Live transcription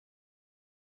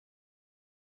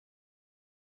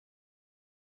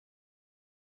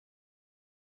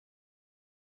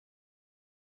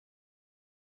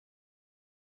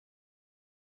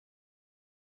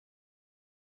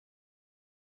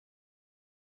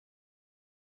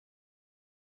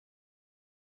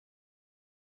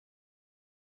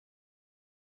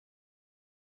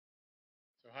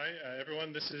Hi,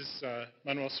 everyone. This is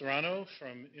Manuel Serrano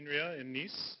from INRIA in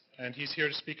Nice, and he's here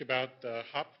to speak about the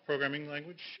HOP programming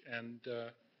language and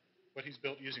what he's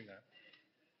built using that.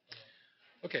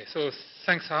 Okay, so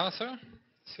thanks, Arthur.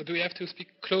 So do we have to speak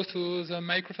close to the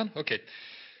microphone? Okay.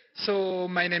 So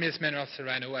my name is Manuel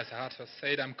Serrano, as Arthur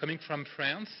said. I'm coming from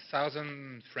France,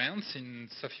 southern France, in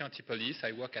Sophia Antipolis.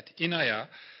 I work at INRIA,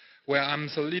 where I'm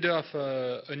the leader of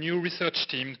a new research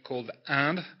team called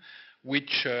AND,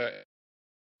 which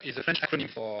is a French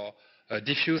acronym for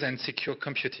diffuse and secure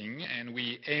computing, and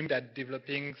we aimed at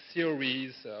developing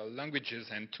theories, languages,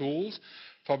 and tools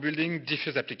for building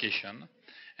diffuse application.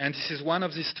 And this is one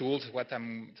of these tools that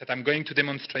I'm going to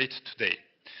demonstrate today.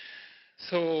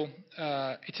 So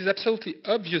it is absolutely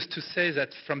obvious to say that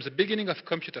from the beginning of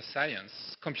computer science,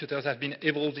 computers have been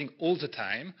evolving all the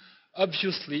time.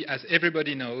 Obviously, as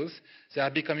everybody knows, they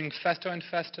are becoming faster and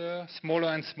faster, smaller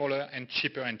and smaller, and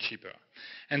cheaper and cheaper.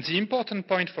 And the important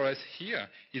point for us here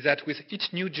is that with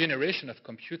each new generation of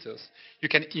computers, you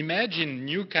can imagine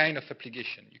new kind of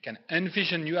application. You can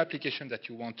envision new application that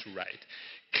you want to write.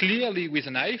 Clearly, with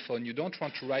an iPhone, you don't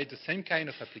want to write the same kind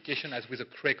of application as with a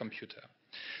Cray computer.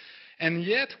 And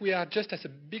yet, we are just at the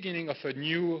beginning of a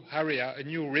new area, a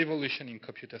new revolution in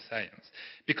computer science.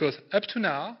 Because up to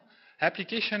now,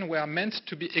 applications were meant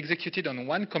to be executed on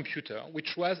one computer,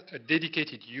 which was a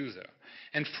dedicated user.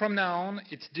 And from now on,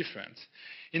 it's different.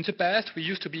 In the past, we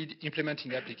used to be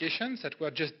implementing applications that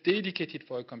were just dedicated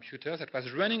for a computer, that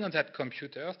was running on that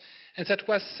computer, and that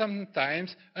was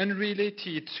sometimes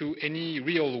unrelated to any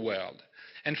real world.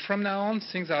 And from now on,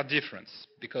 things are different.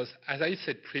 Because, as I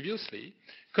said previously,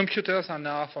 computers are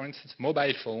now, for instance,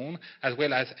 mobile phone, as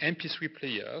well as MP3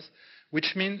 players,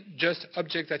 which mean just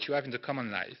objects that you have in the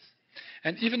common life.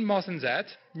 And even more than that,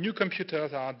 new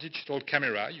computers are digital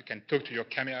camera. You can talk to your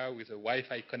camera with a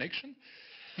Wi-Fi connection.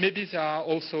 Maybe they are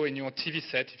also in your TV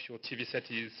set, if your TV set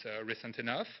is recent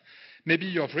enough. Maybe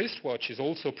your wristwatch is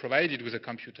also provided with a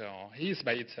computer, or is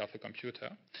by itself a computer.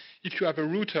 If you have a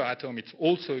router at home, it's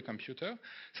also a computer.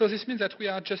 So this means that we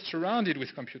are just surrounded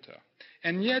with computer.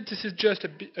 And yet, this is just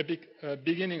a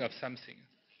beginning of something.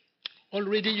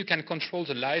 Already, you can control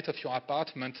the light of your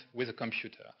apartment with a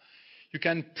computer. You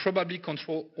can probably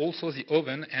control also the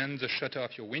oven and the shutter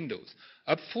of your windows.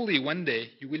 Hopefully, one day,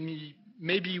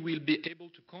 maybe you will be able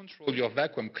to control your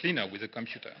vacuum cleaner with a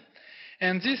computer.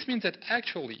 And this means that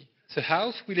actually, the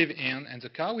house we live in and the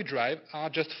car we drive are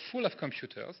just full of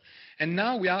computers. And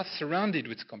now we are surrounded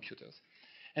with computers.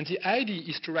 And the idea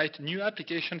is to write new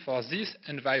applications for these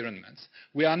environments.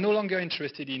 We are no longer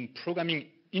interested in programming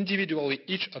individually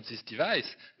each of these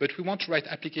devices, but we want to write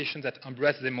applications that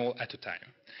embrace them all at a time.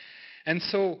 And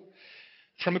so,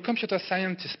 from a computer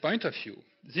scientist point of view,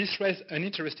 this raises an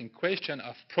interesting question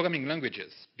of programming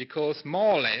languages, because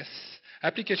more or less,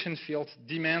 application fields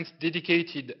demand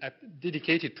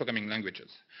dedicated programming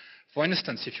languages. For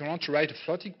instance, if you want to write a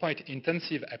floating point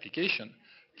intensive application,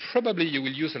 probably you will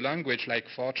use a language like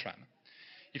Fortran.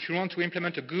 If you want to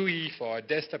implement a GUI for a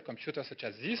desktop computer such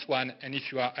as this one, and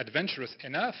if you are adventurous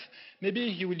enough, maybe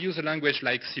you will use a language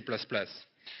like C++.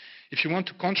 If you want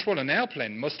to control an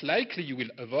airplane, most likely you will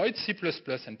avoid C++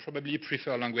 and probably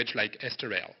prefer a language like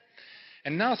STRL.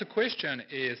 And now the question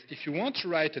is, if you want to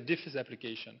write a diffuse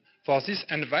application for this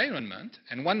environment,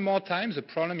 and one more time, the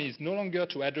problem is no longer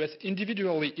to address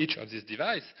individually each of these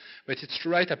devices, but it's to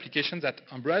write applications that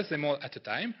embrace them all at a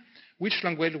time, which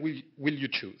language will you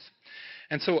choose?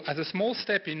 And so as a small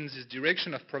step in this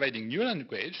direction of providing new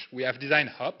language, we have designed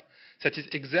HOP that is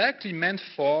exactly meant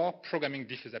for programming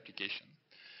diffuse applications.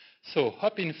 So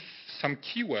HOP, in some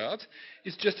keywords,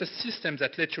 is just a system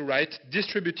that lets you write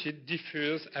distributed,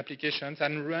 diffuse applications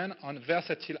and run on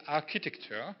versatile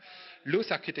architecture,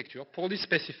 loose architecture, poorly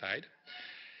specified.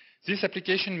 This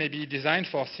application may be designed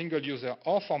for single user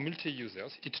or for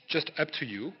multi-users. It's just up to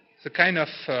you. The kind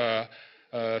of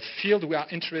field we are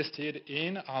interested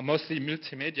in are mostly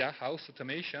multimedia, house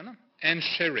automation, and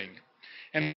sharing.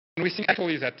 And we think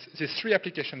actually that these three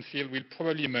application fields will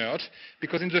probably merge,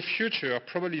 because in the future,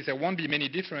 probably there won't be many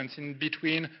difference in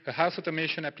between a house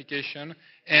automation application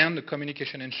and the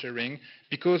communication and sharing,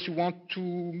 because you want to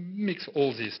mix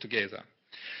all these together.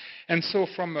 And so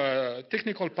from a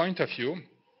technical point of view,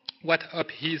 what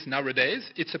HOP is nowadays,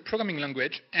 it's a programming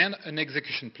language and an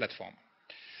execution platform.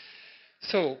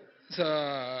 So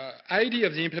the idea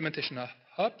of the implementation of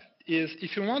HOP is,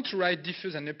 if you want to write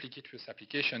diffuse and ubiquitous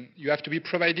application, you have to be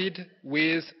provided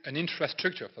with an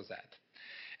infrastructure for that.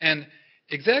 And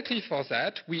exactly for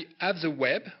that, we have the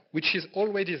web, which is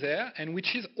already there and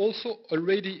which is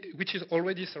already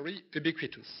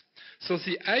ubiquitous. So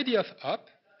the idea of HOP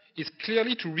is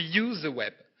clearly to reuse the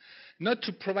web. not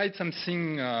to provide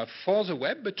something for the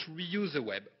web, but to reuse the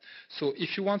web. So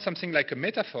if you want something like a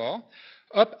metaphor,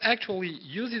 hop actually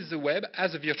uses the web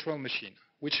as a virtual machine,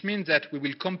 which means that we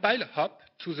will compile hop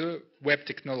to the web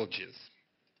technologies.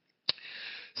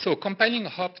 So compiling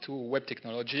hop to web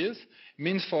technologies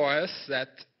means for us that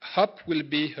hop will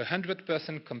be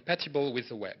 100% compatible with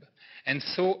the web. And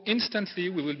so instantly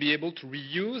we will be able to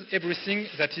reuse everything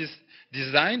that is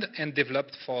designed and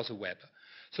developed for the web.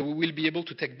 So we will be able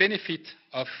to take benefit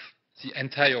of the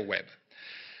entire web.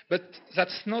 But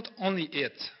that's not only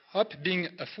it. Hop being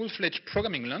a full-fledged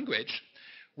programming language,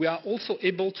 we are also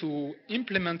able to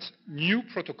implement new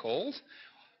protocols,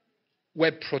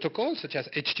 web protocols such as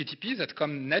HTTP that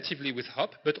come natively with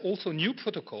hop, but also new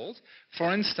protocols.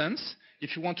 For instance,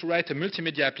 if you want to write a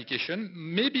multimedia application,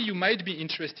 maybe you might be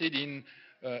interested in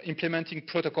implementing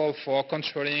protocol for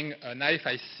controlling an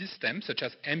Wi-Fi system such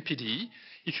as MPD.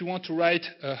 If you want to write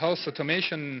a house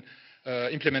automation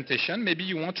implementation, maybe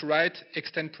you want to write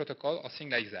extend protocol or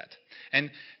things like that.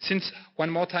 And since, one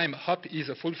more time, hop is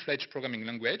a full-fledged programming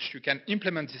language, you can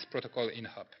implement this protocol in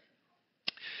hop.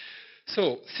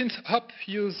 So, since hop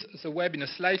uses the web in a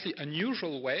slightly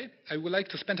unusual way, I would like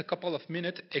to spend a couple of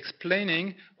minutes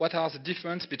explaining what are the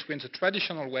differences between the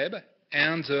traditional web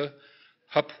and the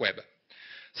hop web.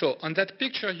 So, on that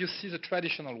picture, you see the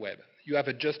traditional web. You have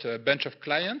just a bunch of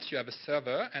clients, you have a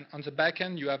server, and on the back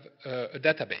end, you have a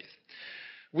database.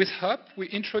 With hop, we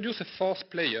introduce a fourth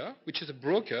player, which is a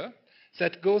broker,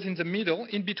 that goes in the middle,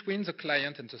 in between the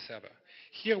client and the server.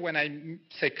 Here, when I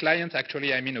say client,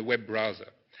 actually, I mean a web browser.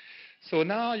 So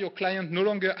now your client no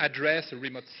longer addresses a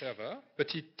remote server,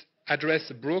 but it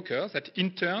addresses a broker that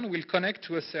in turn will connect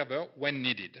to a server when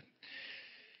needed.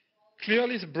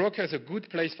 Clearly, the broker is a good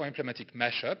place for implementing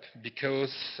mashup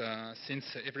because since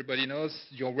everybody knows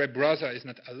your web browser is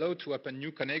not allowed to open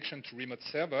new connection to remote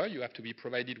server, you have to be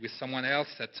provided with someone else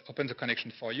that opens the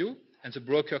connection for you, and the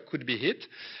broker could be hit.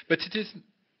 But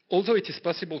although it is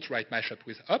possible to write mashup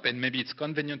with hop, and maybe it's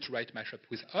convenient to write mashup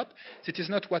with hop, it is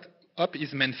not what hop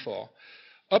is meant for.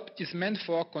 Hop is meant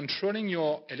for controlling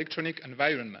your electronic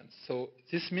environment. So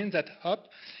this means that hop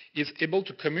is able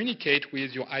to communicate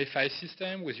with your Wi-Fi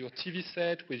system, with your TV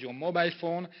set, with your mobile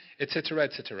phone, etc.,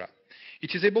 etc.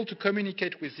 It is able to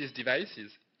communicate with these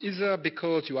devices, either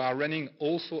because you are running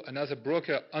also another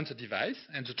broker on the device,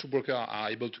 and the two brokers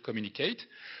are able to communicate,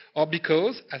 or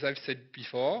because, as I've said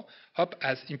before, hop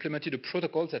has implemented a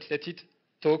protocol that lets it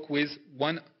talk with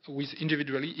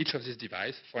individually each of these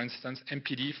devices, for instance,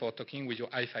 MPD for talking with your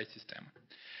Wi-Fi system.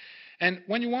 And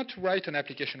when you want to write an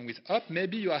application with hop,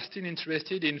 maybe you are still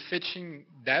interested in fetching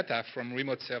data from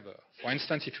remote server. For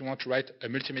instance, if you want to write a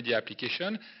multimedia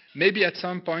application, maybe at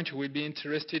some point you will be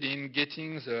interested in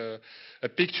getting the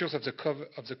pictures of the cover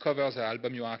of the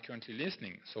album you are currently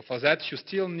listening. So for that, you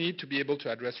still need to be able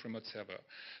to address remote server.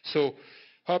 So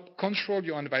hop controls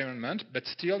your environment, but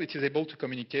still it is able to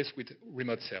communicate with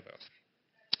remote servers.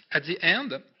 At the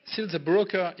end, since the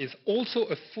broker is also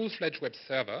a full-fledged web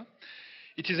server,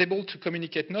 it is able to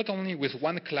communicate not only with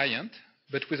one client,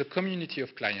 but with a community of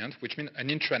clients, which means an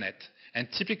intranet. And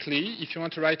typically, if you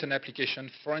want to write an application,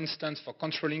 for instance, for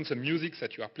controlling the music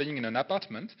that you are playing in an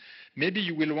apartment, maybe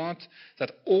you will want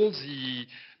that all the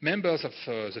members of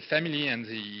the family and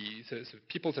the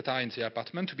people that are in the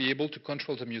apartment to be able to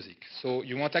control the music. So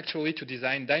you want actually to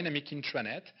design dynamic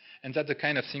intranet, and that's the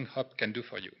kind of thing hop can do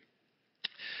for you.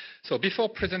 So before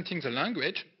presenting the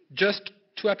language, just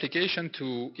two applications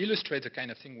to illustrate the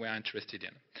kind of thing we are interested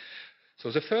in.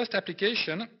 So the first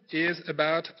application is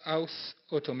about house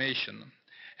automation.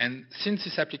 And since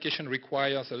this application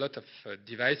requires a lot of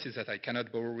devices that I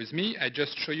cannot borrow with me, I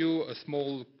just show you a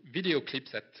small video clip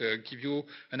that give you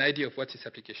an idea of what this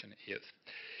application is.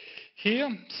 Here,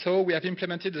 so we have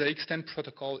implemented the extend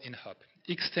protocol in hop.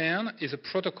 Extend is a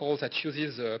protocol that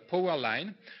uses a power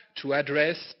line to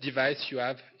address device you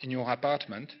have in your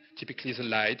apartment, typically the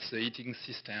lights, the heating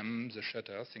system, the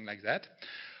shutters, things like that.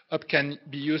 Hop can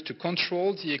be used to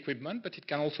control the equipment, but it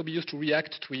can also be used to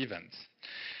react to events.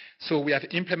 So we have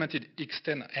implemented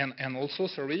extend, and also,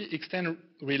 extend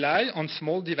rely on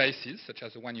small devices, such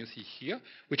as the one you see here,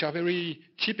 which are very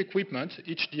cheap equipment.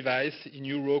 Each device in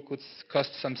euro could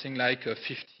cost something like 50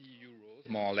 euros,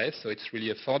 more or less, so it's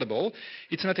really affordable.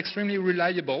 It's not extremely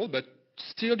reliable, but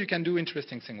still you can do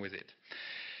interesting things with it.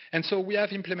 And so we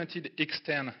have implemented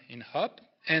extend in hop,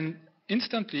 and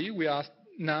instantly we are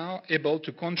now able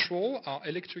to control our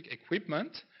electric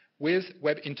equipment with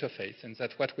web interface, and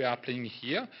that's what we are playing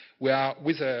here. We are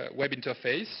with a web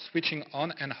interface switching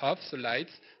on and off the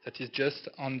lights that is just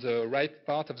on the right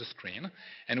part of the screen,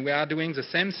 and we are doing the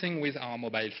same thing with our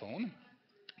mobile phone.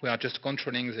 We are just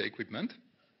controlling the equipment.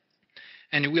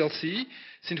 And you will see,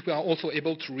 since we are also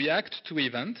able to react to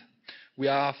event, we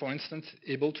are, for instance,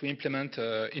 able to implement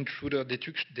intruder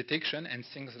detection and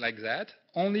things like that,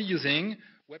 only using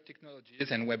web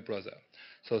technologies and web browser.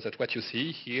 So that what you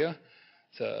see here,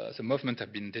 the movement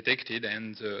have been detected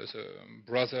and the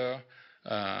browser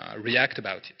react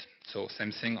about it. So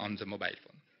same thing on the mobile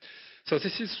phone. So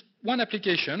this is one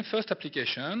application, first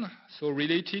application, so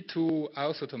related to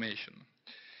house automation.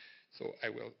 So I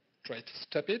will try to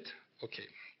stop it. Okay.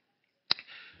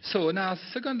 So now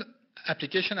second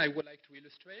application I would like to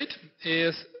illustrate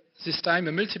is this time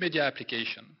a multimedia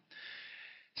application.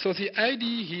 So the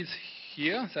idea is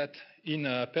here that in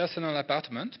a personal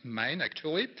apartment, mine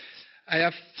actually, I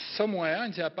have somewhere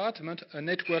in the apartment a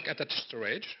network attached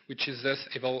storage, which is thus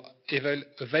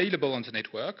available on the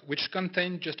network, which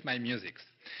contains just my music.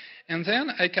 And then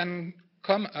I can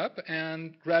come up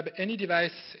and grab any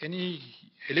device, any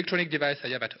electronic device I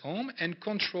have at home and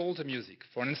control the music.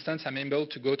 For instance, I'm able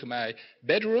to go to my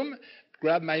bedroom,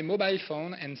 grab my mobile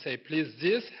phone and say, please,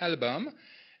 this album,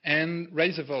 and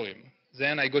raise the volume.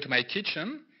 Then I go to my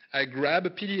kitchen, I grab a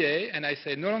PDA and I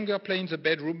say, no longer play in the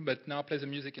bedroom, but now play the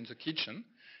music in the kitchen.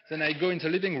 Then I go in the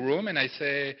living room and I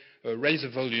say, raise the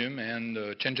volume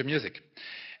and change the music.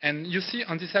 And you see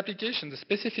on this application, the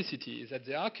specificity is that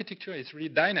the architecture is really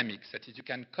dynamic. That is, you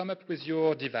can come up with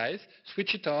your device,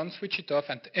 switch it on, switch it off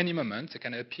at any moment. They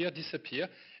can appear, disappear,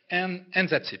 and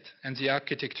that's it. And the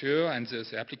architecture and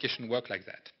the application work like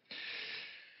that.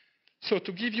 So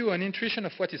to give you an intuition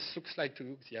of what it looks like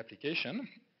to the application,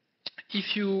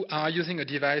 if you are using a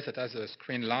device that has a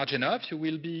screen large enough, you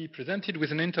will be presented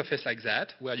with an interface like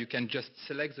that, where you can just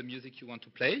select the music you want to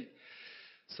play.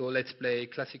 So let's play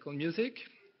classical music.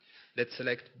 Let's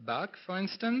select Bach, for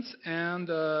instance, and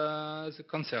the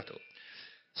concerto.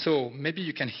 So maybe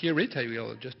you can hear it. I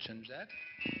will just change that.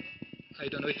 I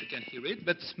don't know if you can hear it,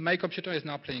 but my computer is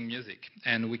now playing music,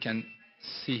 and we can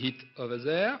see it over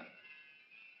there.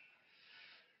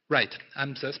 Right,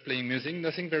 I'm just playing music,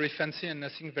 nothing very fancy and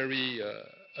nothing very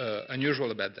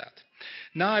unusual about that.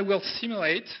 Now I will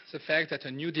simulate the fact that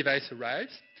a new device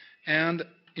arrives, and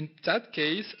in that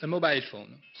case, a mobile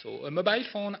phone. So a mobile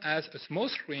phone has a small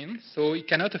screen, so it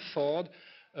cannot afford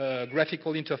a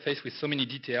graphical interface with so many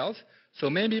details. So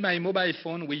maybe my mobile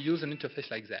phone will use an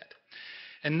interface like that.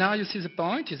 And now you see the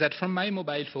point is that from my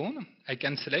mobile phone, I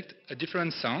can select a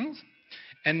different songs,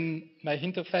 and my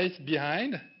interface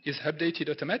behind is updated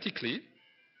automatically,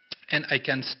 and I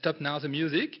can stop now the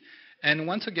music, and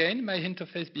once again, my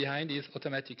interface behind is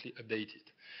automatically updated.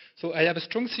 So I have a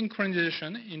strong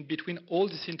synchronization in between all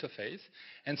this interface,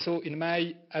 and so in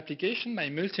my application, my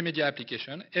multimedia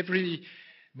application,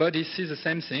 everybody sees the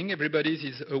same thing, everybody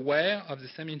is aware of the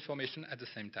same information at the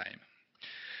same time.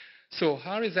 So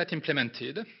how is that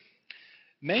implemented?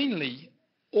 Mainly,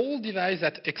 all devices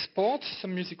that export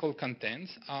some musical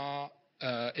contents are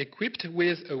equipped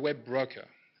with a web broker,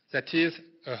 that is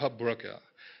a hub broker.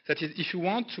 That is, if you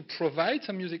want to provide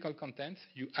some musical content,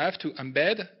 you have to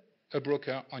embed a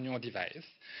broker on your device.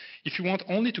 If you want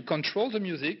only to control the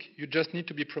music, you just need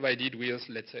to be provided with,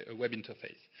 let's say, a web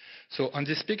interface. So on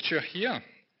this picture here,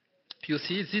 you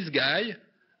see this guy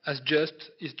is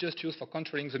just used for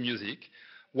controlling the music,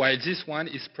 while this one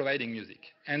is providing music.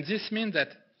 And this means that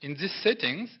in these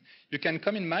settings, you can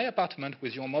come in my apartment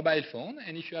with your mobile phone,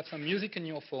 and if you have some music in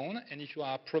your phone, and if you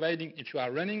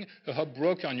are running a hub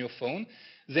broker on your phone,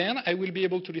 then I will be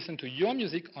able to listen to your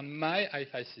music on my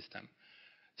hi-fi system.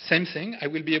 Same thing, I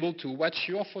will be able to watch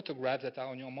your photographs that are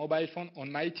on your mobile phone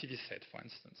on my TV set, for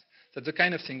instance. That's the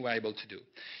kind of thing we're able to do.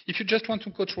 If you just want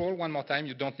to control one more time,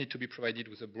 you don't need to be provided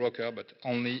with a broker, but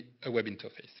only a web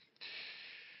interface.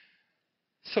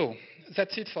 So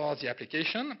that's it for the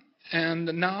application. And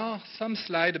now some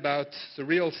slide about the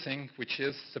real thing, which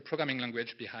is the programming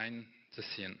language behind the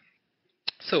scene.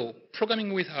 So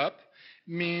programming with hub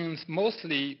means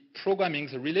mostly programming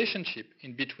the relationship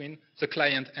in between the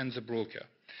client and the broker.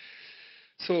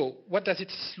 So what does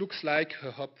it look like,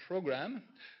 a hub program?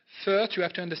 First, you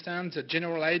have to understand the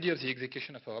general idea of the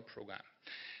execution of a hub program.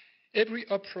 Every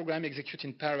hub program executes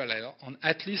in parallel on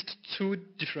at least two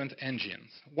different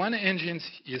engines. One engine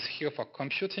is here for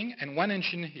computing, and one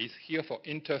engine is here for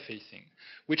interfacing,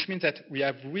 which means that we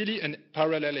have really a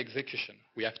parallel execution.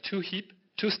 We have two heap,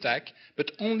 two stack,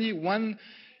 but only one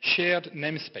shared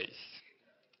namespace.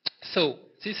 So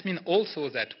this means also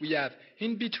that we have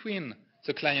in between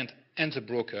the client and the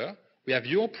broker, we have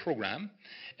your program,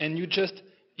 and you just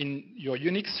in your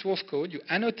Unix source code, you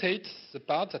annotate the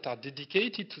parts that are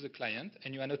dedicated to the client,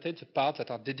 and you annotate the parts that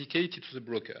are dedicated to the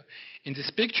broker. In this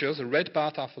picture, the red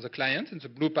parts are for the client, and the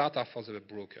blue parts are for the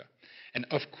broker. And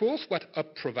of course, what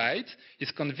UP provides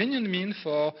is convenient means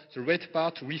for the red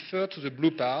part to refer to the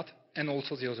blue part, and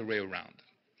also the other way around.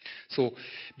 So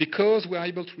because we are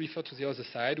able to refer to the other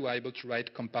side, we are able to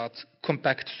write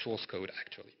compact source code,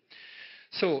 actually.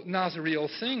 So now the real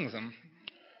things.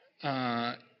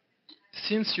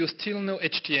 Since you still know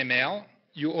HTML,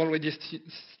 you already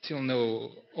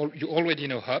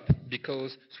know HOP,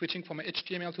 because switching from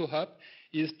HTML to HOP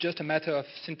is just a matter of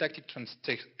syntactic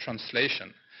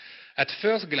translation. At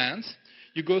first glance,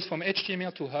 you go from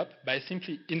HTML to HOP by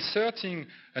simply inserting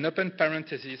an open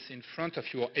parenthesis in front of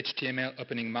your HTML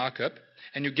opening markup,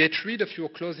 and you get rid of your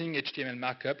closing HTML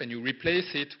markup, and you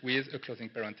replace it with a closing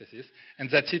parenthesis, and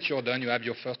that's it, you're done, you have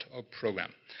your first HOP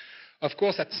program. Of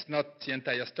course, that's not the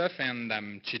entire stuff, and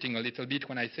I'm cheating a little bit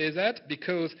when I say that,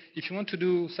 because if you want to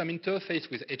do some interface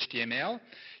with HTML,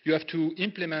 you have to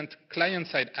implement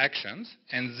client-side actions,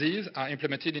 and these are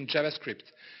implemented in JavaScript.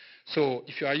 So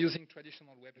if you are using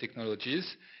traditional web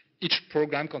technologies, each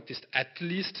program consists at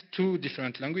least 2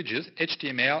 different languages,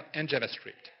 HTML and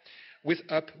JavaScript. With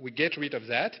UP, we get rid of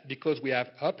that because we have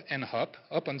UP and HOP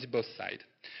on the both sides.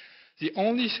 The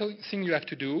only thing you have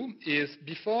to do is,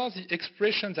 before the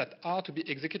expressions that are to be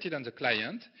executed on the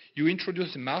client, you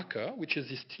introduce a marker, which is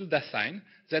this tilde sign.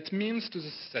 That means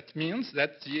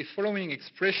that the following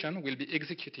expression will be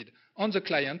executed on the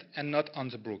client and not on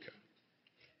the broker.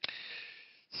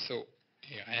 So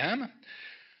here I am.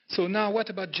 So now what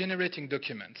about generating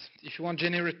documents? If you want to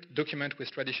generate document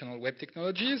with traditional web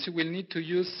technologies, you will need to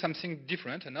use something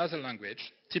different, another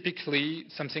language, typically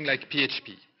something like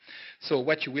PHP. So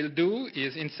what you will do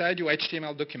is, inside your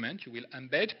HTML document, you will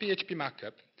embed PHP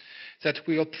markup that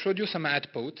will produce some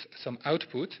output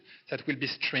that will be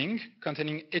string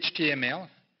containing HTML,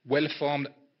 well-formed,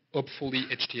 hopefully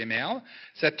HTML,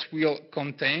 that will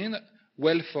contain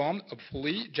well-formed,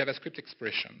 hopefully JavaScript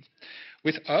expressions.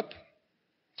 With UP,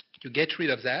 you get rid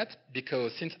of that,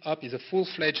 because since UP is a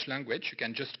full-fledged language, you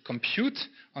can just compute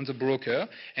on the broker,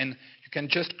 and you can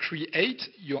just create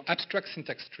your abstract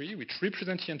syntax tree, which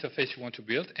represents the interface you want to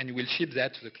build, and you will ship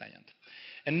that to the client.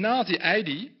 And now the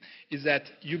idea is that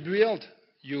you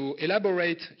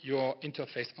elaborate your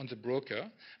interface on the broker,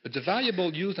 but the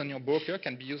variable used on your broker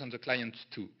can be used on the client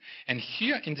too. And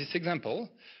here in this example,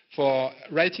 for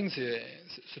writing the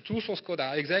 2 source code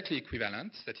are exactly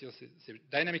equivalent. That is, the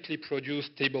dynamically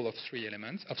produced table of 3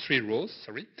 rows.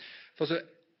 For the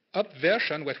UP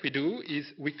version, what we do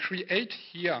is we create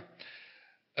here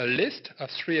a list of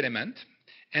 3 elements,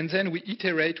 and then we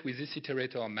iterate with this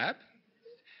iterator map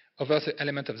over the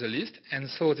element of the list. And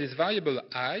so this variable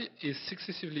I is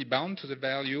successively bound to the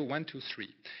value 1, 2, 3.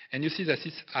 And you see that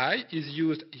this I is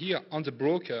used here on the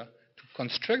broker to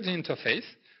construct the interface.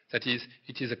 That is,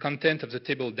 it is the content of the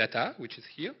table data, which is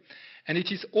here. And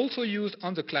it is also used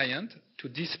on the client to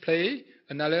display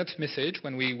an alert message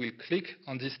when we will click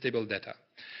on this table data.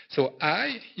 So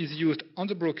I is used on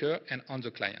the broker and on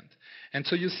the client. And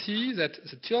so you see that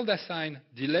the tilde sign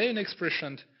delay an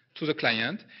expression to the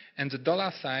client, and the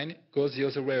dollar sign goes the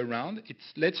other way around. It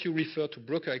lets you refer to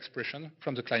broker expression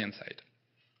from the client side.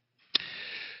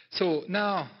 So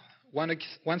now,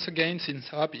 once again, since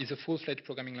HOP is a full-fledged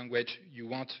programming language, you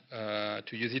want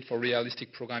to use it for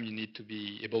realistic program, you need to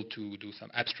be able to do some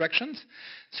abstractions.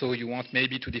 So you want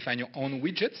maybe to define your own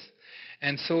widgets.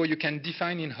 And so you can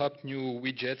define in HOP new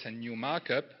widgets and new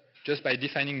markup just by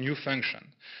defining new function.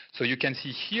 So you can see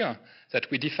here that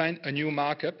we define a new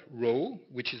markup row,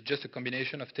 which is just a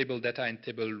combination of table data and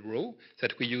table row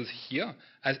that we use here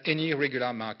as any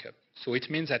regular markup. So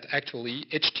it means that actually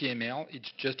HTML is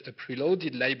just a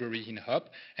preloaded library in HOP,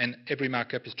 and every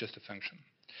markup is just a function.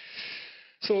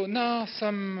 So now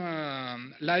some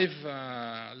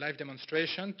live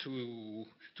demonstration to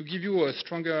give you a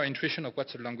stronger intuition of what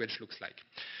the language looks like.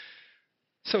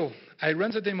 So I run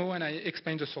the demo and I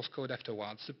explain the source code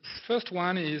afterwards. The first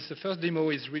demo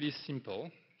is really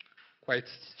simple, quite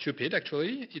stupid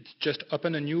actually. It's just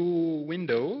open a new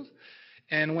window,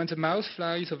 and when the mouse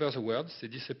flies over the words, they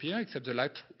disappear, except the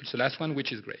last one,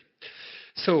 which is gray.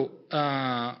 So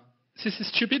this is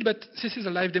stupid, but this is a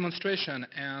live demonstration.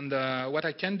 And what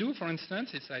I can do, for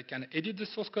instance, is I can edit the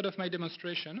source code of my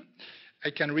demonstration. I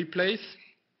can replace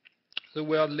the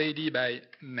word lady by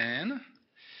man.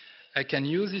 I can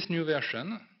use this new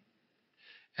version,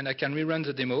 and I can rerun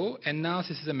the demo, and now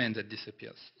this is a man that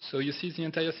disappears. So you see the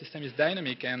entire system is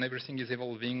dynamic, and everything is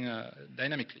evolving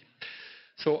dynamically.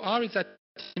 So how is that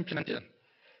implemented?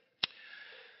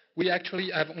 We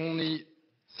actually have only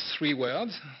 3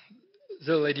 words.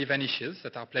 The lady vanishes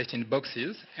that are placed in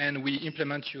boxes, and we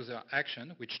implement user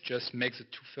action, which just makes the 2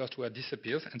 first words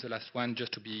disappear, and the last one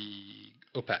just to be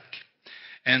opaque.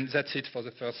 And that's it for the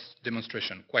first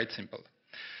demonstration, quite simple.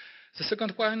 The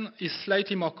second one is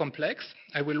slightly more complex.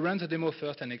 I will run the demo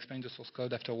first and explain the source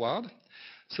code afterward.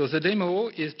 So the demo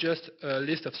is just a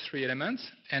list of 3 elements,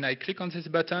 and I click on this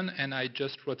button, and I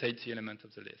just rotate the element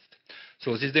of the list.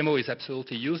 So this demo is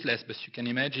absolutely useless, but you can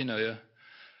imagine a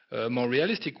more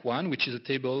realistic one, which is a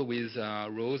table with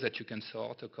rows that you can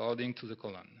sort according to the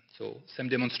column. So same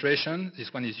demonstration.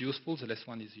 This one is useful. The last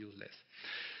one is useless.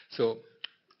 So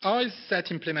how is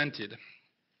that implemented?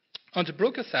 On the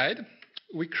broker side,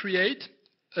 we create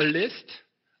a list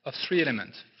of 3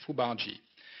 elements, foo_bar g,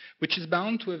 which is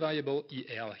bound to a variable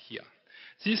EL here.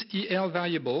 This EL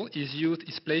variable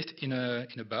is placed in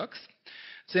a box.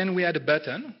 Then we add a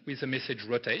button with the message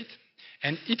rotate.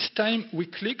 And each time we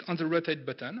click on the rotate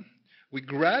button, we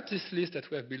grab this list that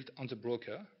we have built on the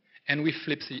broker, and we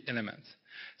flip the elements.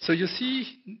 So you see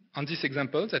on this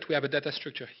example that we have a data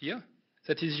structure here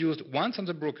that is used once on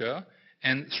the broker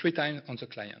and 3 times on the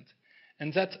client.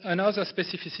 And that's another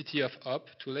specificity of HOP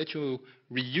to let you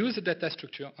reuse the data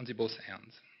structure on the both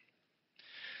ends.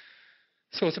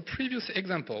 So the previous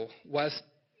example was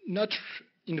not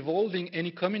involving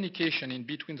any communication in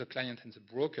between the client and the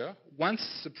broker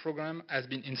once the program has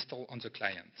been installed on the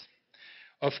client.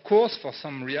 Of course, for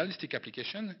some realistic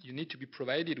application, you need to be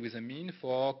provided with a mean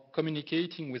for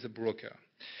communicating with the broker.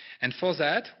 And for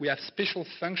that, we have special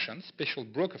functions, special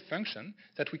broker function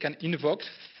that we can invoke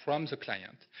from the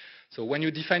client. So when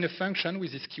you define a function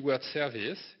with this keyword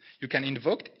service, you can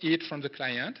invoke it from the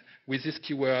client with this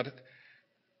keyword,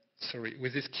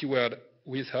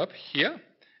 with HOP here.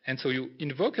 And so you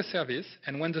invoke a service,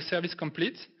 and when the service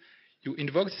completes, you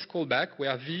invoke this callback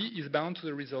where V is bound to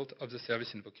the result of the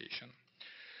service invocation.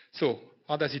 So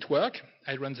how does it work?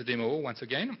 I run the demo once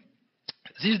again.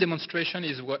 This demonstration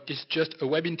is just a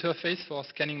web interface for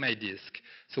scanning my disk.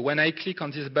 So when I click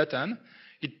on this button,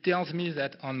 it tells me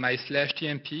that on my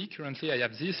 /tmp, currently I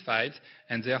have these files,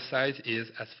 and their size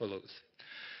is as follows.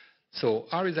 So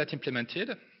how is that implemented?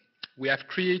 We have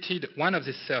created one of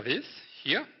these services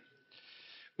here,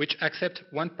 which accepts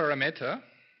one parameter,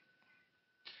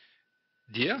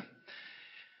 dir.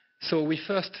 So we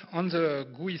first, on the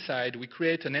GUI side, we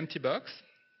create an empty box,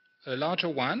 a larger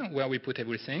one where we put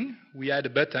everything. We add a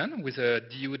button with a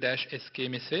du-sk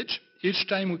message. Each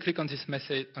time we click on this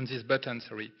button,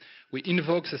 we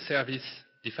invoke the service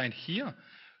defined here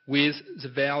with the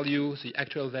value, the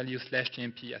actual value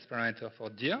 /tmp as parameter for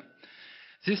dir.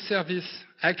 This service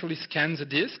actually scans the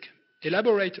disk,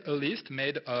 elaborates a list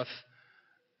made of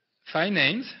file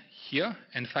names here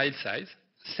and file size,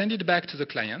 send it back to the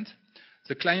client.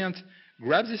 The client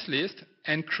grabs this list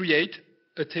and creates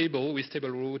a table with table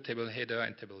root, table header,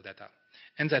 and table data.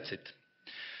 And that's it.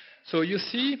 So you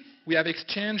see, we have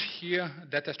exchanged here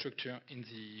data structure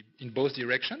in both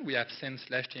directions. We have sent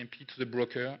 /tmp to the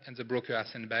broker, and the broker has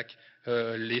sent back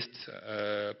a list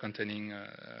containing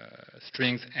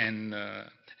strings and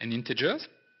integers.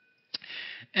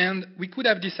 And we could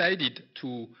have decided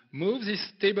to move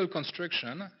this table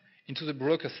construction into the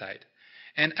broker side.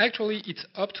 And actually, it's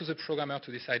up to the programmer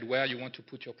to decide where you want to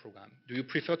put your program. Do you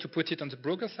prefer to put it on the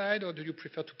broker side, or do you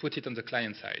prefer to put it on the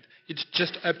client side? It's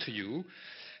just up to you.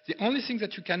 The only thing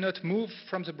that you cannot move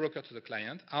from the broker to the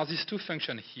client are these 2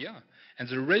 functions here. And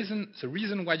the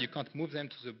reason why you can't move them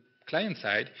to the client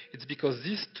side is because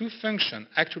these 2 functions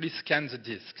actually scan the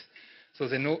disks. So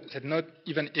they not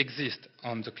even exist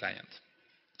on the client.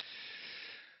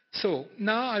 So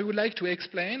now I would like to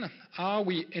explain how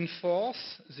we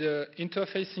enforce the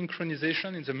interface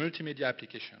synchronization in the multimedia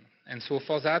application. And so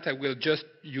for that, I will just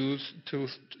use 3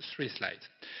 slides.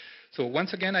 So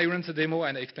once again, I run the demo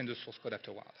and I explain the source code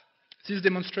afterward. This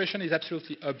demonstration is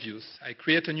absolutely obvious. I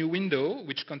create a new window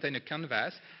which contains a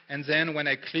canvas, and then when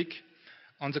I click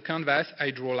on the canvas,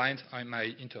 I draw lines on my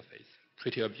interface.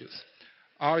 Pretty obvious.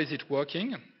 How is it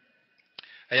working?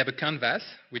 I have a canvas,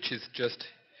 which is just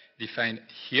defined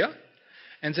here,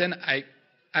 and then I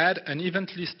add an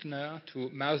event listener to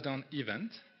mouse down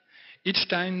event. Each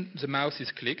time the mouse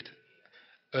is clicked,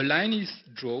 a line is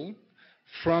drawn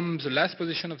from the last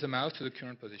position of the mouse to the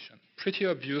current position. Pretty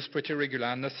obvious, pretty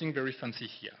regular, nothing very fancy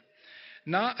here.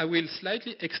 Now I will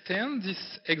slightly extend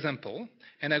this example,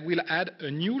 and I will add a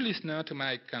new listener to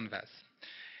my canvas.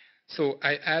 So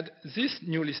I add this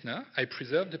new listener, I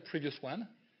preserve the previous one,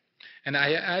 and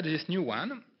I add this new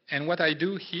one. And what I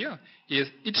do here is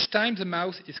each time the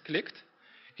mouse is clicked,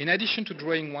 in addition to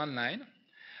drawing one line,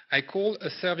 I call a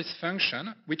service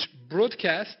function which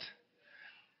broadcasts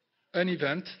an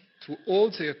event to all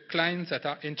the clients that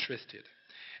are interested.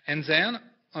 And then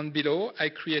on below, I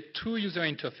create two user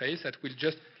interfaces that will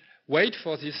just wait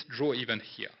for this draw event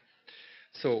here.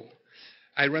 So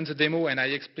I run the demo and I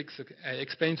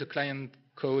explain the client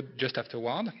code just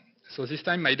afterward. So this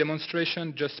time my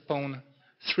demonstration just spawned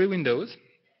 3 windows.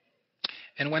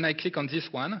 And when I click on this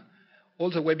one,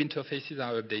 all the web interfaces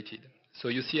are updated. So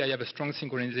you see I have a strong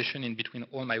synchronization in between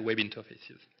all my web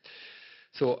interfaces.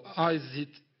 So how is it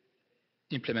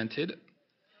implemented?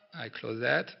 I close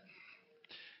that.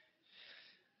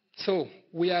 So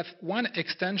we have one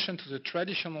extension to the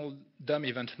traditional DOM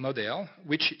event model,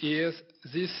 which is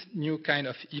this new kind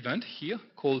of event here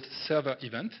called server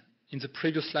event. In the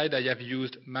previous slide, I have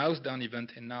used mouse down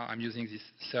event, and now I'm using this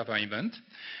server event.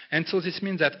 And so this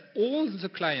means that all the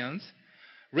clients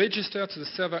register to the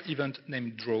server event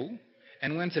named draw,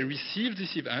 and when they receive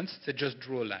this event, they just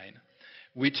draw a line,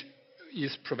 which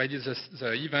is provided,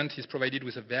 the event is provided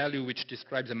with a value which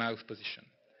describes the mouse position.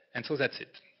 And so that's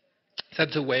it.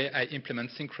 That's the way I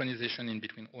implement synchronization in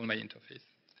between all my interfaces.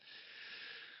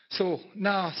 So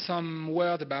now some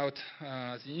word about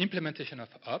the implementation of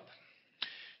hop.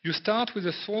 You start with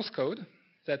a source code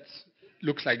that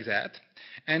looks like that,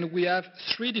 and we have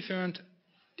 3 different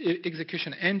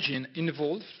execution engines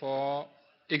involved for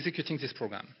executing this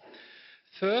program.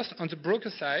 First, on the broker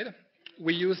side,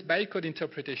 we use bytecode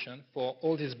interpretation for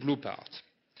all these blue parts.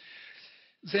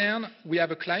 Then we have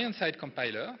a client-side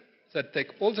compiler that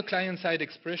takes all the client-side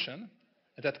expression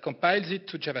that compiles it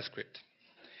to JavaScript.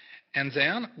 And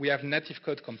then we have native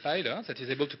code compiler that is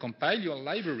able to compile your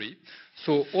library,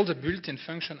 so all the built-in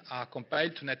functions are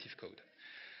compiled to native code.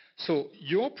 So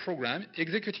your program,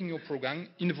 executing your program,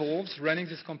 involves running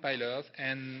these compilers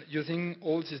and using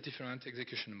all these different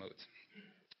execution modes.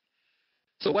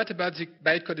 So what about the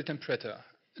bytecode interpreter?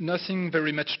 Nothing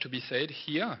very much to be said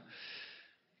here.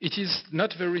 It is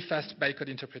not very fast bytecode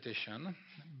interpretation,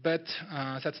 but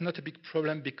that's not a big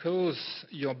problem because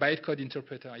your bytecode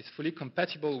interpreter is fully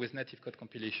compatible with native code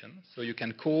compilation. So you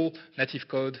can call native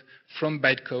code from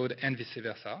bytecode and vice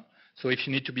versa. So if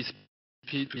you need to be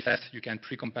fast, you can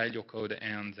pre-compile your code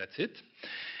and that's it.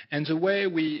 And the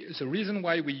reason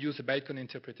why we use a bytecode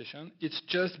interpretation, it's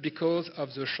just because of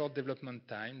the short development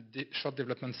time, the short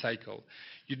development cycle.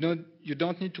 You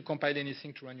don't need to compile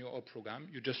anything to run your whole program.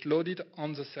 You just load it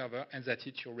on the server and that's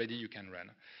it, you're ready, you can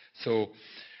run. So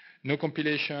no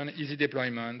compilation, easy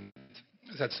deployment.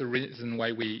 That's the reason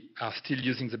why we are still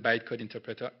using the bytecode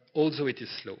interpreter, although it is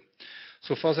slow.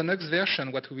 So for the next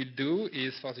version, what we will do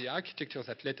is for the architecture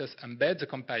that let us embed the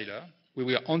compiler, we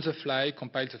will on the fly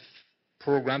compile the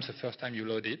programs the first time you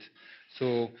load it.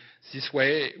 So this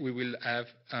way we will have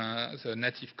the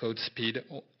native code speed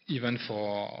even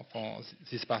for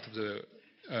this part of the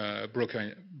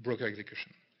broker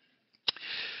execution.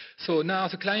 So now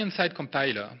the client-side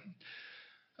compiler.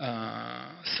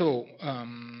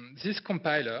 This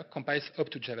compiler compiles up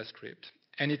to JavaScript,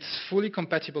 and it's fully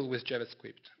compatible with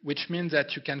JavaScript, which means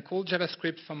that you can call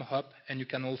JavaScript from hop, and you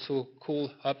can also call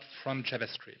hop from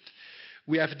JavaScript.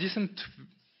 We have decent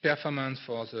performance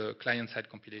for the client-side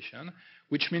compilation,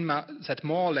 which means that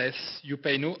more or less you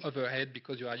pay no overhead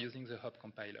because you are using the hop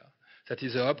compiler. That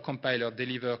is, the hop compiler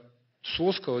delivers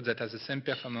source code that has the same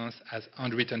performance as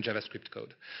unwritten JavaScript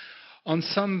code. On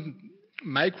some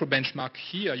micro benchmark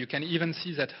here, you can even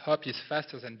see that hop is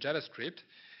faster than JavaScript,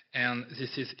 and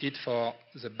this is it for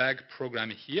the bag program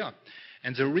here.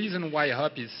 And the reason why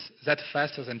hop is that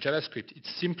faster than JavaScript,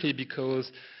 it's simply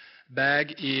because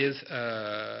bag is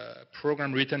a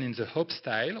program written in the hop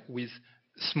style with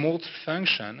small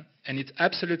function, and it's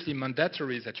absolutely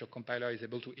mandatory that your compiler is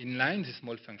able to inline this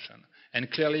small function.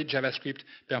 And clearly JavaScript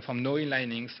performs no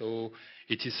inlining, so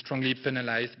it is strongly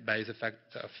penalized by the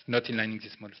fact of not inlining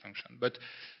this small function. But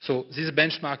so this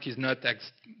benchmark is not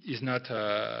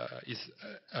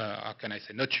how can I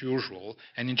say, not usual.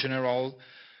 And in general,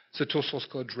 the two source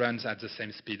code runs at the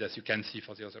same speed as you can see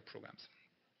for the other programs.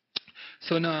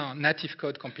 So now native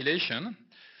code compilation,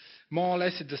 more or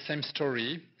less it's the same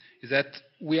story, is that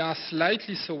we are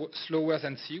slightly slower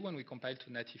than C when we compile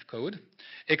to native code,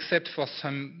 except for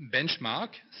some benchmark,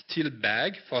 still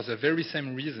bag, for the very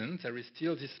same reason. There is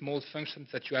still these small functions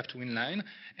that you have to inline,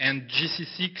 and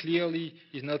GCC clearly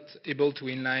is not able to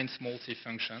inline small C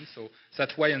functions, so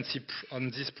that's why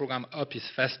on this program hop is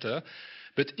faster.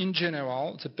 But in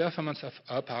general, the performance of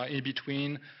hop are in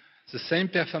between the same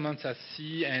performance as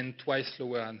C and twice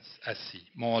slower as C,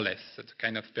 more or less. That's the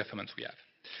kind of performance we have.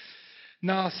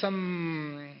 Now,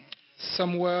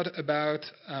 some word about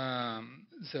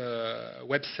the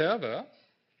web server.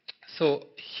 So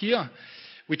here,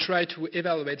 we try to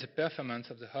evaluate the performance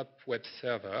of the hop web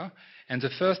server. And the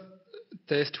first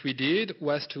test we did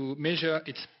was to measure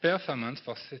its performance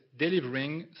for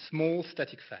delivering small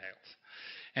static files.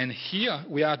 And here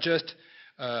we are just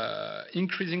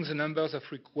increasing the numbers of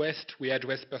requests we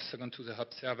address per second to the hub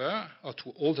server, or to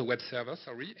all the web servers,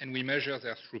 sorry, and we measure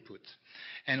their throughput.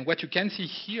 And what you can see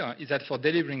here is that for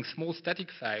delivering small static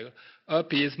file,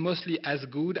 hop is mostly as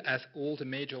good as all the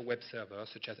major web servers,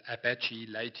 such as Apache,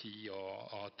 Lite,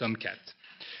 or Tomcat.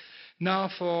 Now,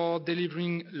 for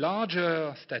delivering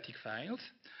larger static files,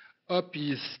 hop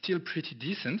is still pretty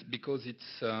decent because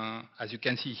it's, as you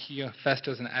can see here,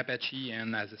 faster than Apache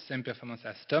and has the same performance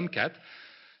as Tomcat.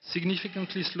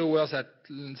 Significantly slower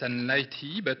than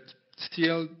Lite, but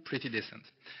still pretty decent.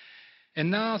 And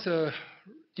now the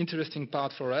interesting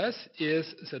part for us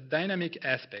is the dynamic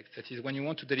aspect. That is when you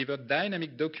want to deliver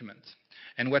dynamic documents.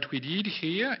 And what we did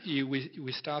here is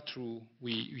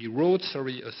we wrote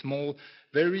a small,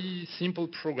 very simple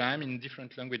program in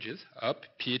different languages, hop,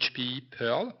 PHP,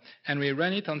 Perl, and we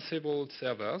ran it on several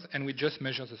servers, and we just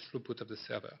measure the throughput of the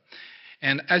server.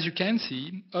 And as you can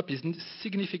see, hop is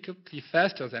significantly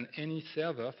faster than any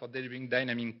server for delivering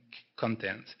dynamic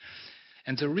content.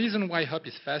 And the reason why hop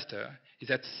is faster is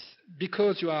that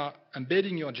because you are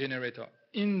embedding your generator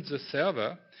in the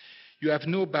server, you have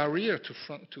no barrier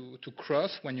to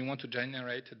cross when you want to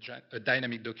generate a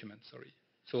dynamic document.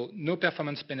 So no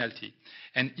performance penalty.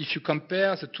 And if you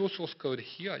compare the two source code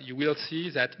here, you will see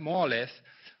that more or less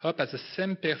hop has the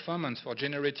same performance for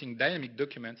generating dynamic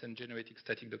documents and generating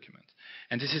static documents.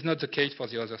 And this is not the case for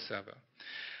the other server.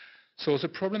 So the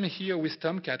problem here with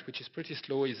Tomcat, which is pretty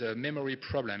slow, is a memory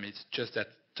problem. It's just that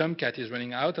Tomcat is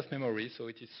running out of memory, so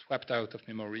it is swapped out of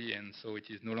memory, and so it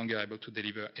is no longer able to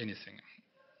deliver anything.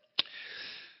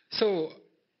 So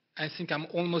I think I'm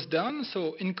almost done.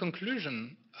 So in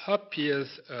conclusion, hop is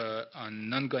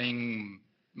an ongoing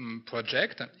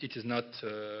project. It is not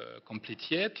complete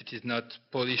yet. It is not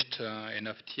polished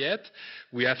enough yet.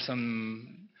 We have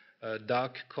some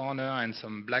dark corner and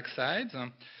some black sides.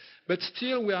 But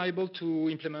still, we are able to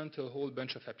implement a whole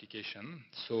bunch of applications.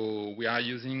 So we are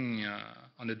using,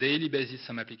 on a daily basis,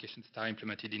 some applications that are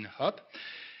implemented in hop.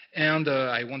 And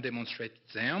I won't demonstrate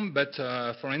them. But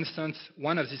for instance,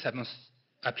 one of these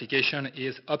applications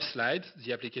is HopSlides,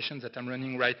 the application that I'm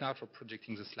running right now for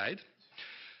projecting the slide.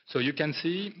 So you can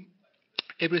see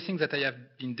everything that I have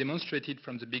been demonstrated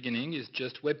from the beginning is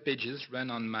just web pages run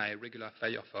on my regular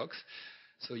Firefox.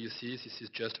 So you see, this is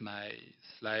just my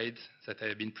slides that I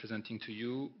have been presenting to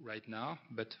you right now,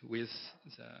 but with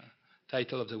the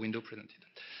title of the window presented.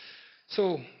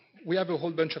 So we have a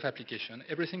whole bunch of applications.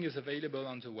 Everything is available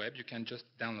on the web. You can just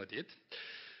download it.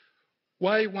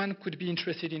 Why one could be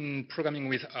interested in programming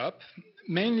with hop?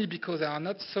 Mainly because there are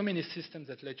not so many systems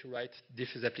that let you write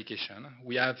diffuse application.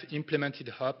 We have implemented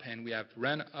hop and we have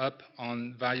run hop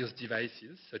on various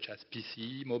devices such as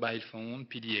PC, mobile phone,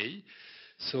 PDA.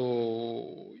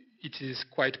 So it is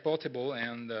quite portable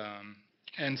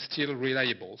and still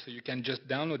reliable. So you can just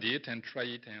download it and try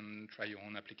your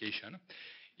own application.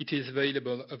 It is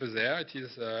available over there. It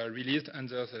is released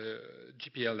under the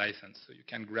GPL license. So you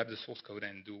can grab the source code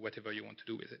and do whatever you want to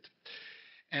do with it.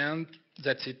 And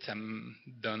that's it. I'm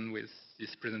done with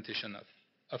this presentation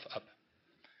of hop.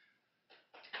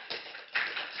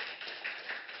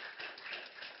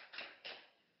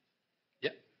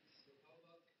 Yeah.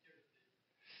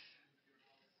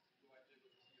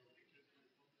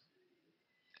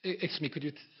 Excuse me, could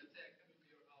you?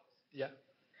 Yeah.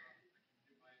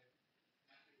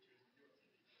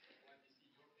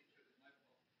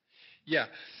 Yeah.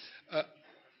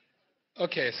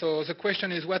 Okay, so the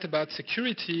question is what about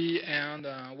security and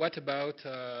what about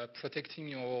protecting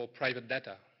your private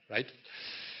data, right?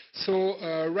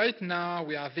 So right now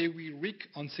we are very weak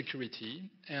on security,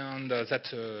 and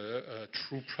that's a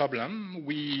true problem.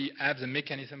 We have the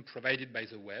mechanism provided by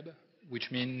the web,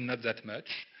 which means not that much.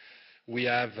 We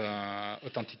have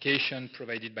authentication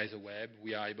provided by the web.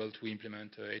 We are able to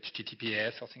implement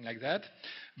HTTPS or something like that,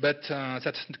 but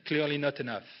that's clearly not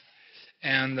enough.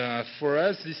 And for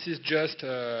us, this is just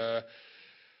a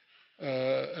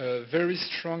very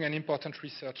strong and important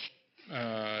research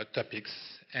topics,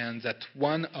 and that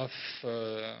one of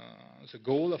the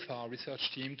goal of our research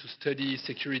team to study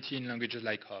security in languages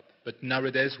like hop. But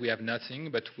nowadays we have nothing,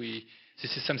 but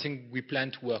this is something we plan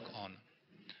to work on.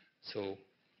 So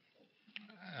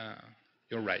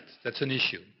you're right, that's an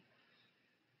issue.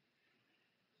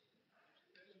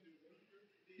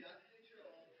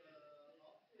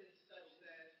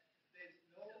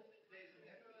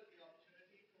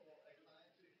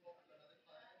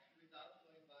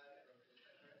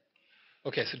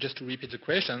 Okay, so just to repeat the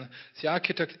question,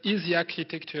 is the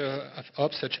architecture of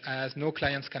hub such as no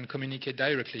clients can communicate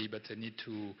directly, but they need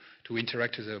to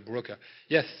interact with a broker?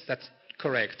 Yes, that's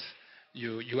correct.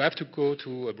 You have to go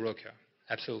to a broker,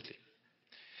 absolutely.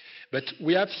 But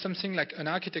we have something like an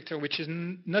architecture which is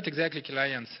not exactly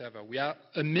client-server. We are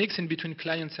a mix in between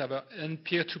client-server and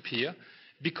peer-to-peer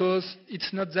because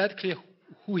it's not that clear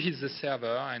who is the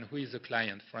server and who is the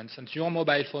client. For instance, your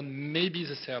mobile phone may be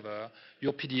the server,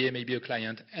 your PDA may be a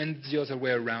client, and the other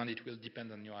way around. It will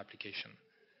depend on your application.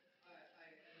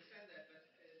 I understand that, but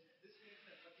this means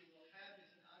that what you will have is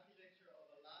an architecture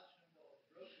of a large number of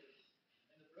brokers,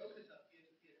 and the brokers are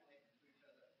peer-to-peer connected to each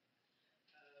other.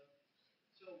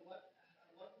 So what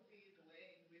would be the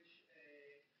way in which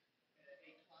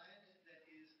a client that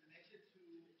is connected to,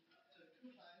 so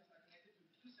two clients are connected to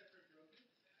two separate brokers?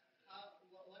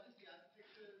 What is the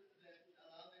architecture that would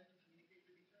allow them to communicate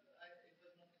with each other? It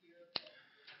was not clear.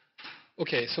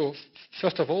 Okay, so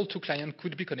first of all, two clients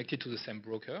could be connected to the same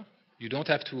broker. You don't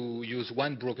have to use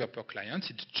one broker per client.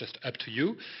 It's just up to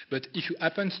you. But if you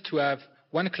happen to have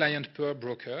one client per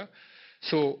broker,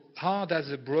 so how does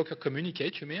the broker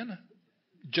communicate, you mean?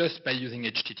 Just by using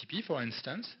HTTP, for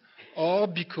instance, or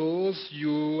because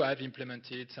you have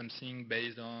implemented something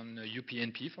based on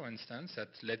UPnP, for instance, that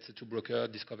lets the two brokers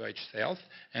discover itself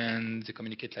and they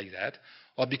communicate like that,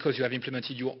 or because you have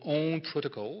implemented your own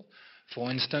protocol.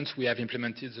 For instance, we have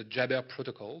implemented the Jabber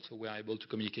protocol, so we are able to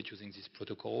communicate using this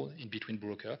protocol in between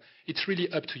brokers. It's really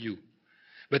up to you.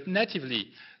 But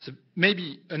natively, so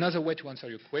maybe another way to answer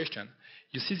your question,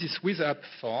 you see this with-up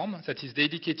form that is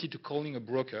dedicated to calling a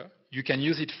broker. You can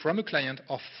use it from a client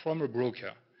or from a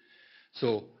broker.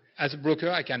 So as a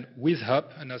broker, I can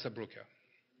with-up another broker.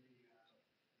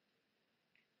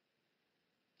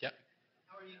 Yeah?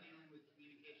 How are you dealing with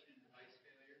communication and device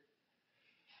failure?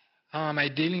 How am I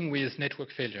dealing with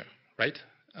network failure, right?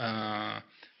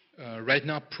 Right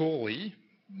now, poorly,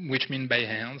 which means by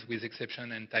hands with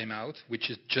exception and timeout, which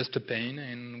is just a pain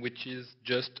and which is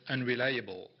just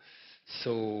unreliable.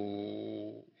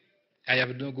 So I have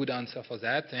no good answer for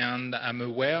that, and I'm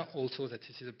aware also that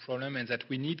this is a problem and that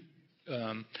we need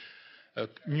a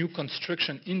new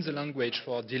construction in the language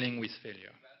for dealing with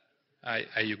failure. I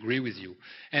agree with you.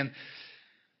 And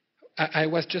I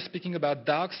was just speaking about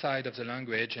dark side of the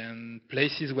language and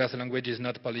places where the language is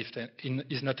not polished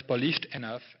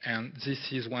enough, and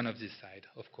this is one of this side,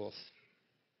 of course.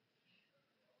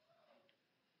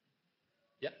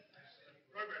 Yeah.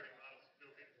 Programming models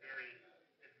still seem very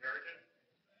inherited.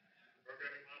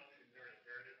 Programming models seem very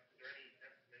inherited. Is there any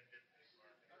attempt to make it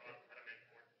how to make it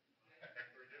more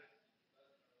declarative?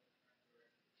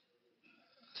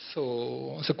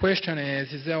 So the question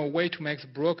is there a way to make the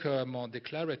broker more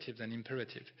declarative than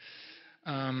imperative?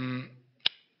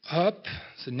 HOP,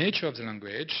 the nature of the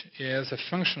language, is a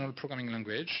functional programming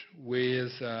language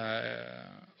with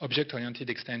object-oriented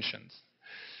extensions.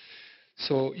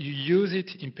 So you use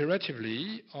it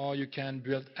imperatively, or you can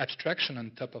build abstraction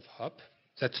on top of HOP.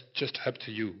 That's just up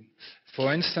to you.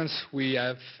 For instance, we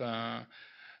have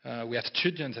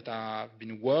students that have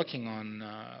been working on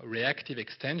reactive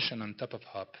extension on top of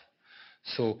HOP.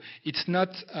 So it's not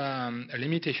a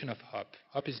limitation of HOP.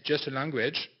 HOP is just a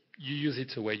language. You use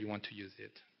it the way you want to use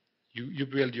it. You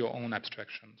build your own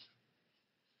abstractions.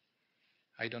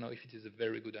 I don't know if it is a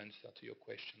very good answer to your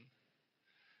question.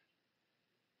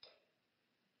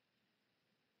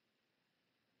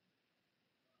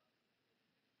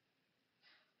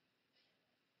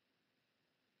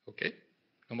 Okay,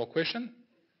 no more question?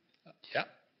 Yeah.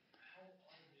 How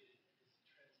automated is the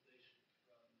translation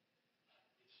from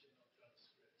HTML JavaScript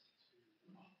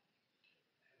to HOP?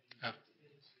 Have you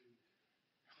looked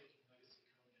into taking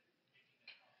legacy code and making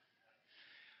it HOP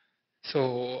compatible?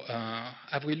 So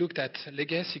have we looked at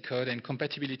legacy code and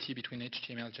compatibility between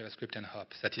HTML, JavaScript, and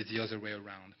HOP? That is the other way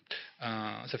around.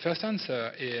 The first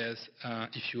answer is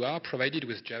if you are provided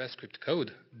with JavaScript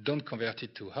code, don't convert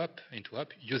it into HOP.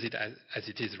 Use it as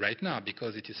it is right now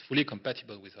because it is fully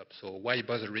compatible with HOP. So why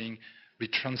bothering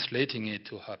retranslating it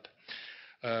to HOP?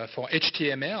 For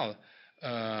HTML,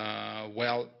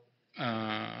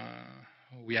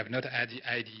 we have not had the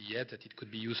idea yet that it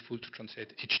could be useful to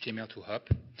translate HTML to HOP,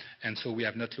 and so we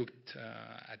have not looked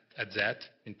at that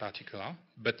in particular.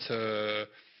 But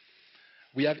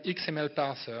we have XML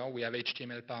parser, we have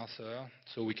HTML parser,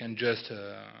 so we can just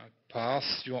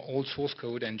parse your old source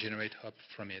code and generate HOP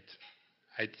from it.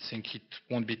 I think it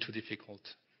won't be too difficult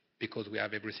because we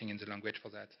have everything in the language for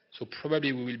that. So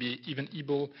probably we will be even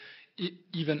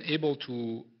able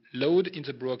to load in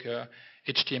the broker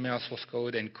HTML source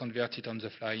code and convert it on the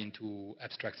fly into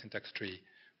abstract syntax tree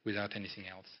without anything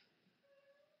else.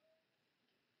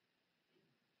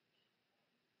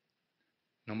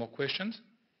 No more questions?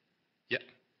 Yeah.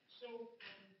 So,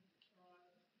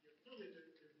 clearly the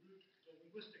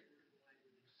linguistic root of the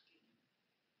language is scheme.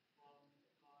 And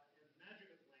the magic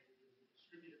of the language is a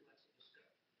distributed lexical scope.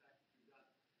 In fact, you've got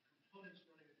components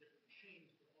running in different machines,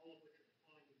 but all of which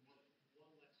are defined in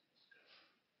one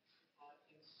lexical scope.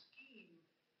 In scheme,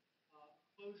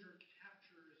 closure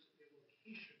captures a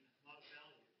location, not a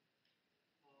value.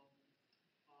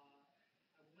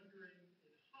 I'm wondering,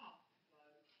 in hop,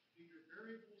 do your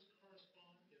variables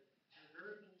correspond? Do your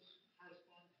variables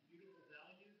correspond to mutable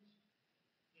values?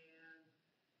 And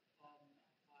how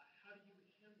do you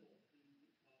handle the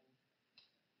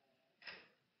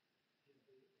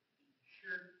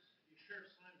shared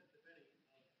assignment, if any,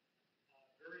 of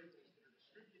variables that are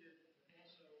distributed, and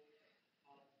also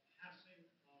passing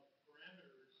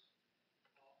parameters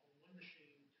on one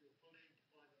machine to a function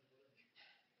defined on another machine?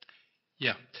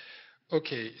 Yeah.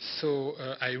 Okay, so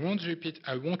I won't repeat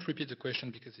the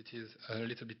question because it is a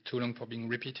little bit too long for being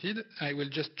repeated. I will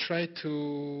just try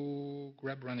to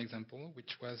grab one example,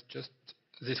 which was just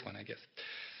this one, I guess.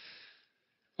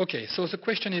 Okay, so the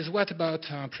question is, what about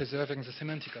preserving the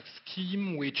semantic of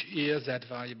scheme, which is that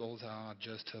variables are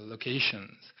just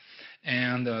locations,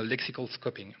 and lexical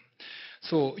scoping.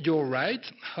 So you're right,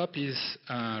 hop is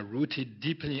rooted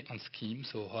deeply on scheme,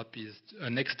 so hop is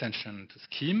an extension to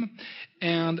scheme,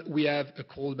 and we have a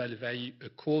call by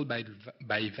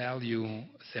value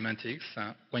semantics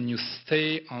when you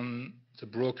stay on the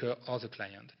broker or the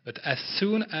client. But as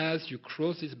soon as you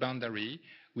cross this boundary,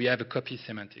 we have a copy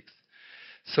semantics.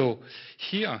 So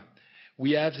here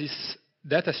we have this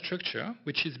data structure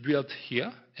which is built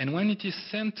here, and when it is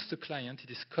sent to the client, it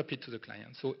is copied to the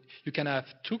client. So you can have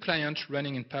two clients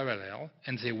running in parallel,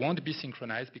 and they won't be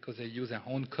synchronized because they use their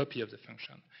own copy of the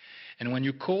function. And when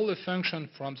you call a function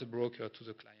from the broker to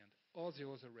the client or the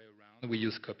other way around, we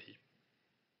use copy.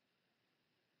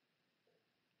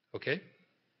 Okay?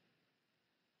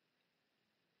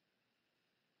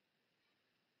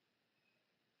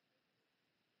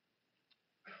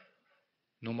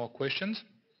 No more questions?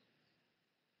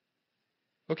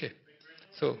 Okay.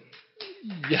 So,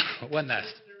 yeah, one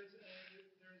last. There is a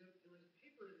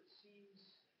paper that seems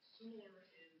similar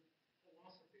in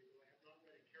philosophy, though I have not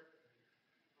read it carefully,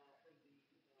 from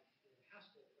the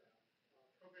Haskell crowd,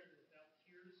 Programming Without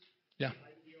Tiers, Yeah.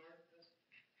 IDR test,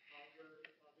 where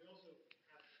they also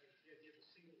have the idea of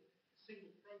a single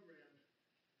program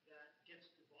that gets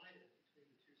divided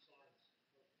between the two sides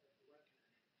of the web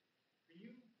connection. Can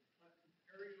you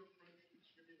compare your approach to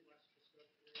distributed lexical scope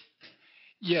today?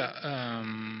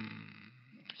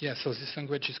 Yeah, so this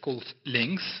language is called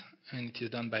Lynx, and it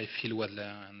is done by Phil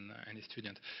Wadler and his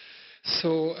student.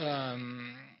 So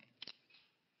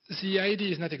the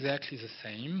idea is not exactly the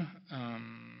same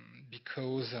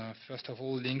because, first of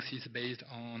all, Lynx is based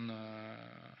on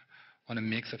a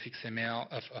mix of XML,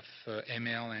 of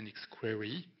ML and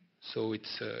XQuery. So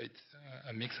it's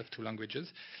a mix of two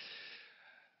languages.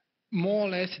 More or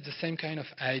less, it's the same kind of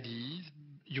ideas.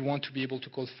 You want to be able to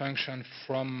call function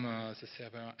from the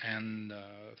server and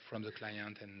from the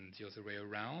client and the other way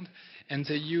around. And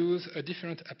they use a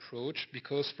different approach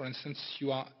because, for instance,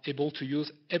 you are able to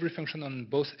use every function on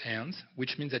both ends,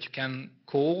 which means that you can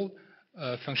call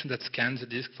a function that scans the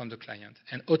disk from the client.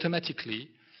 And automatically,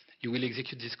 you will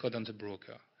execute this code on the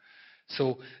broker.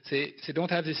 So they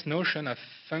don't have this notion of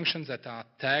functions that are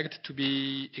tagged to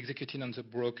be executed on the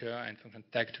broker and functions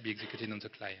tagged to be executed on the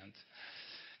client.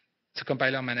 The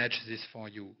compiler manages this for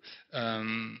you.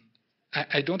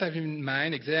 I don't have in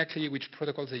mind exactly which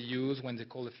protocols they use when they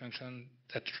call a function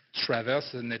that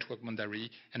traverses the network boundary,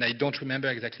 and I don't remember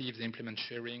exactly if they implement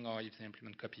sharing or if they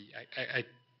implement copy.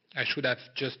 I should have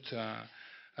just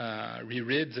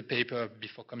reread the paper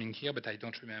before coming here, but I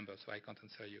don't remember, so I can't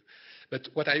answer you. But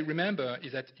what I remember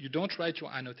is that you don't write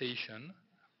your annotation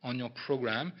on your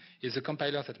program. It's the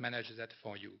compiler that manages that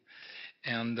for you.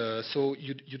 And so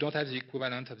you don't have the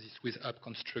equivalent of this with up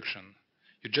construction.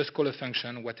 You just call a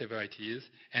function, whatever it is,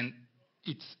 and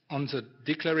it's on the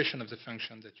declaration of the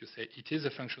function that you say it is a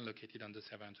function located on the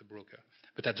server and the broker.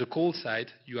 But at the call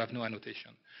side, you have no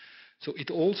annotation. So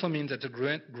it also means that the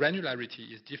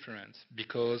granularity is different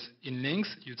because in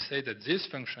Lynx, you'd say that this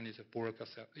function is a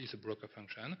broker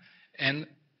function, and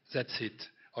that's it.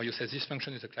 Or you say this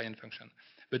function is a client function.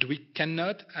 But we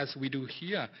cannot, as we do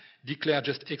here, declare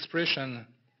just expressions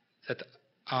that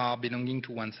are belonging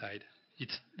to one side.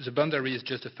 The boundary is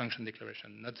just a function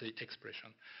declaration, not the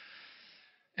expression.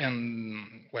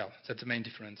 And, well, that's the main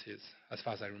difference is, as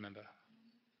far as I remember.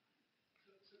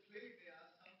 So clearly there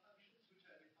are some functions which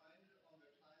are defined on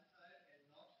the client side and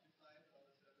not defined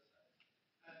on the server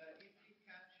side. If you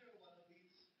capture one of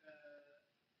these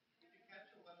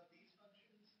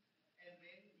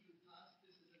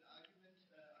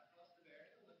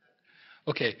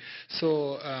Okay,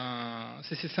 so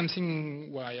this is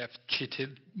something where I have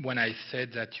cheated when I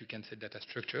said that you can set data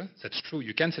structure. That's true,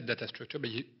 you can set data structure, but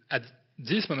at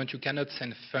this moment you cannot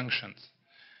send functions.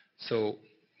 So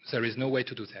there is no way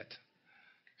to do that.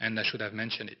 And I should have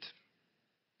mentioned it.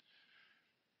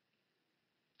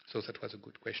 So that was a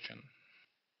good question.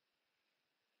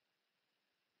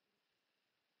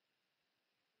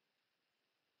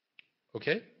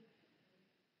 Okay?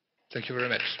 Thank you very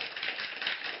much.